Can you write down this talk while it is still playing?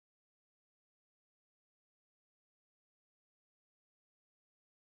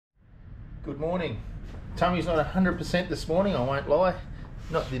Good morning. Tummy's not 100% this morning, I won't lie.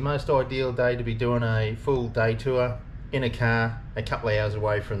 Not the most ideal day to be doing a full day tour in a car a couple of hours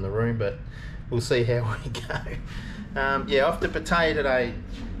away from the room, but we'll see how we go. Yeah, off to Pattaya today,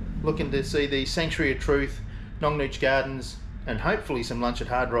 looking to see the Sanctuary of Truth, Nong Nooch Gardens, and hopefully some lunch at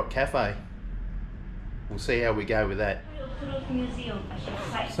Hard Rock Cafe. We'll see how we go with that.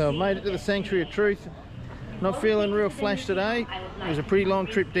 So I've made it to the Sanctuary of Truth. Not feeling real flash today. It was a pretty long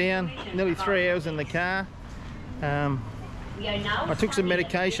trip down, nearly 3 hours in the car. I took some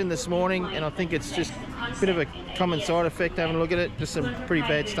medication this morning and I think it's just a bit of a common side effect having a look at it, just some pretty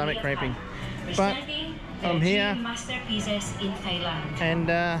bad stomach cramping. But I'm here and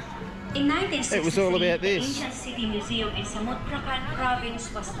it was all about this. The ancient city museum in Samut Prakan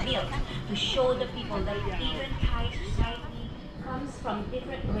province was built to show the people that even Thai society comes from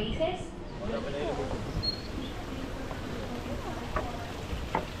different races.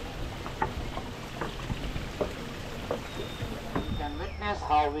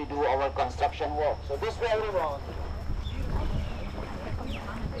 How we do our construction work. So this way everyone.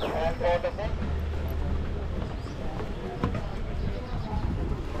 And all the thing.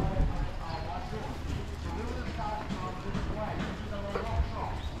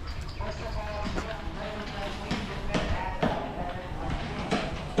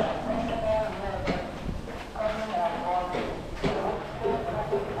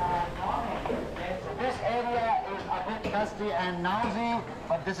 Dusty and noisy,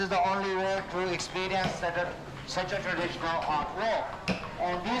 but this is the only way to experience such a traditional artwork.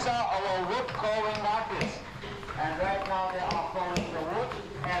 And these are our wood carving artists. And right now they are carving the wood,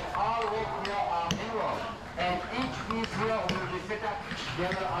 and all wood here are mirrors. And each piece here will be set up. They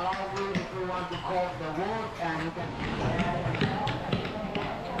will allow you if you want to carve the wood, and you can.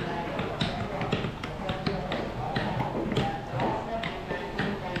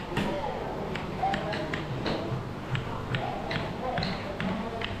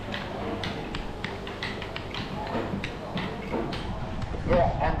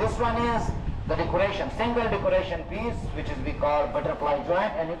 And this one is the decoration, single decoration piece, which is we call butterfly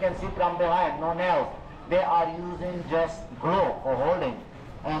joint, and you can see from behind, no nails. They are using just glue for holding.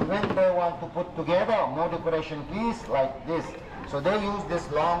 And when they want to put together more decoration piece like this, so they use this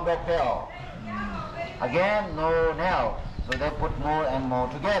longer tail. Again, no nail, so they put more and more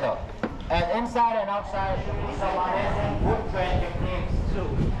together. And inside and outside should be some amazing wood joint techniques too.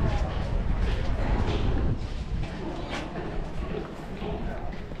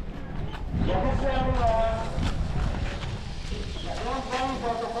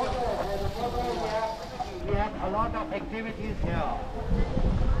 We have a lot of activities here.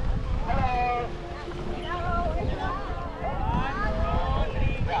 Hello.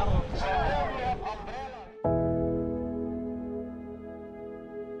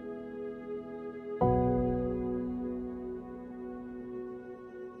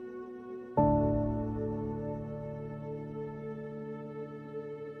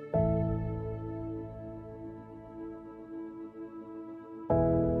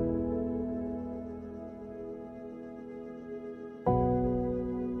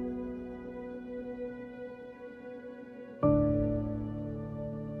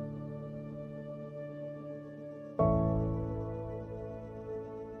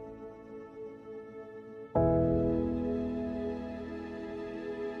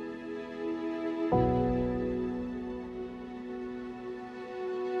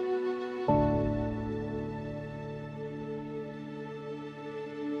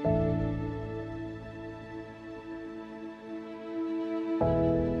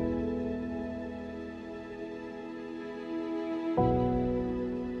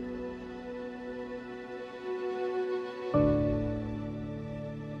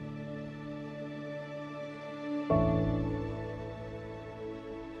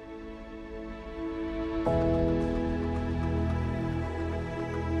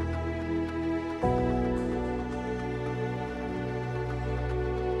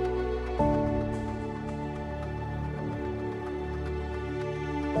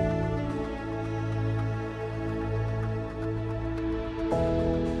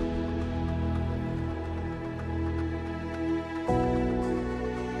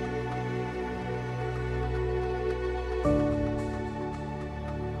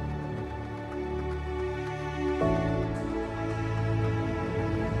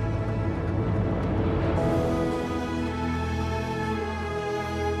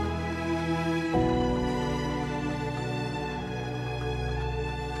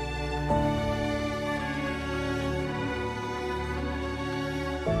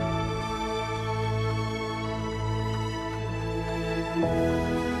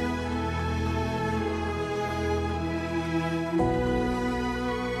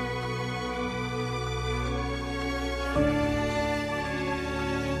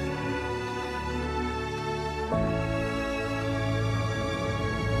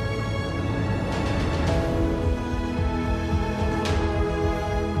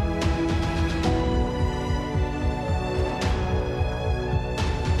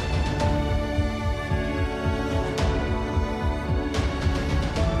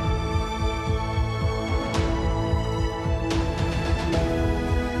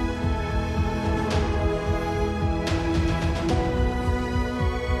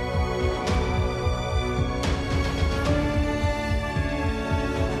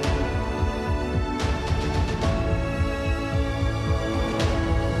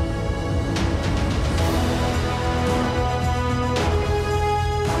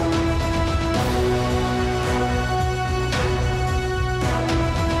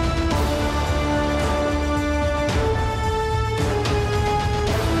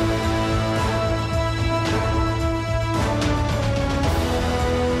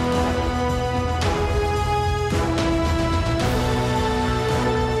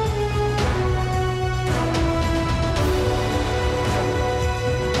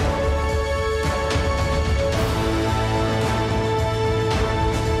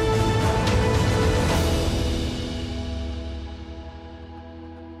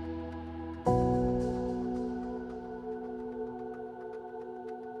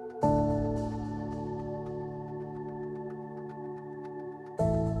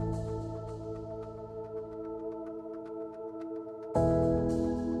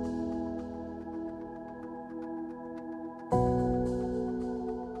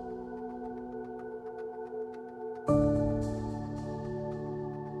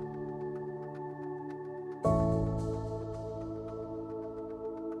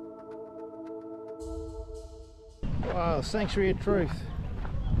 Oh, Sanctuary of Truth.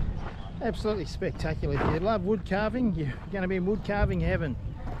 Absolutely spectacular. If you love wood carving, you're going to be in wood carving heaven.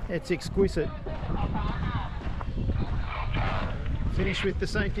 It's exquisite. Finish with the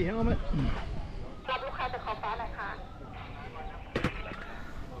safety helmet.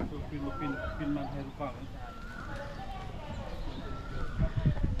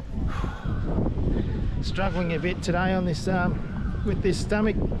 Struggling a bit today on this with this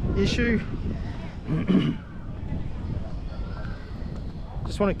stomach issue.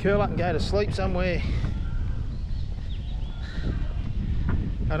 Just want to curl up and go to sleep somewhere.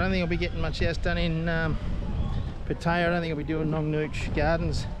 I don't think I'll be getting much else done in Pattaya. I don't think I'll be doing Nong Nooch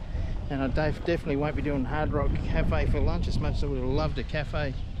Gardens, and I definitely won't be doing Hard Rock Cafe for lunch, as much as I would have loved a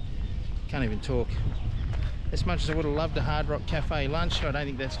cafe. Can't even talk. As much as I would have loved a Hard Rock Cafe lunch, I don't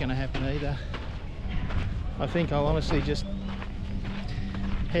think that's going to happen either. I think I'll honestly just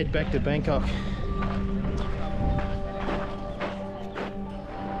head back to Bangkok.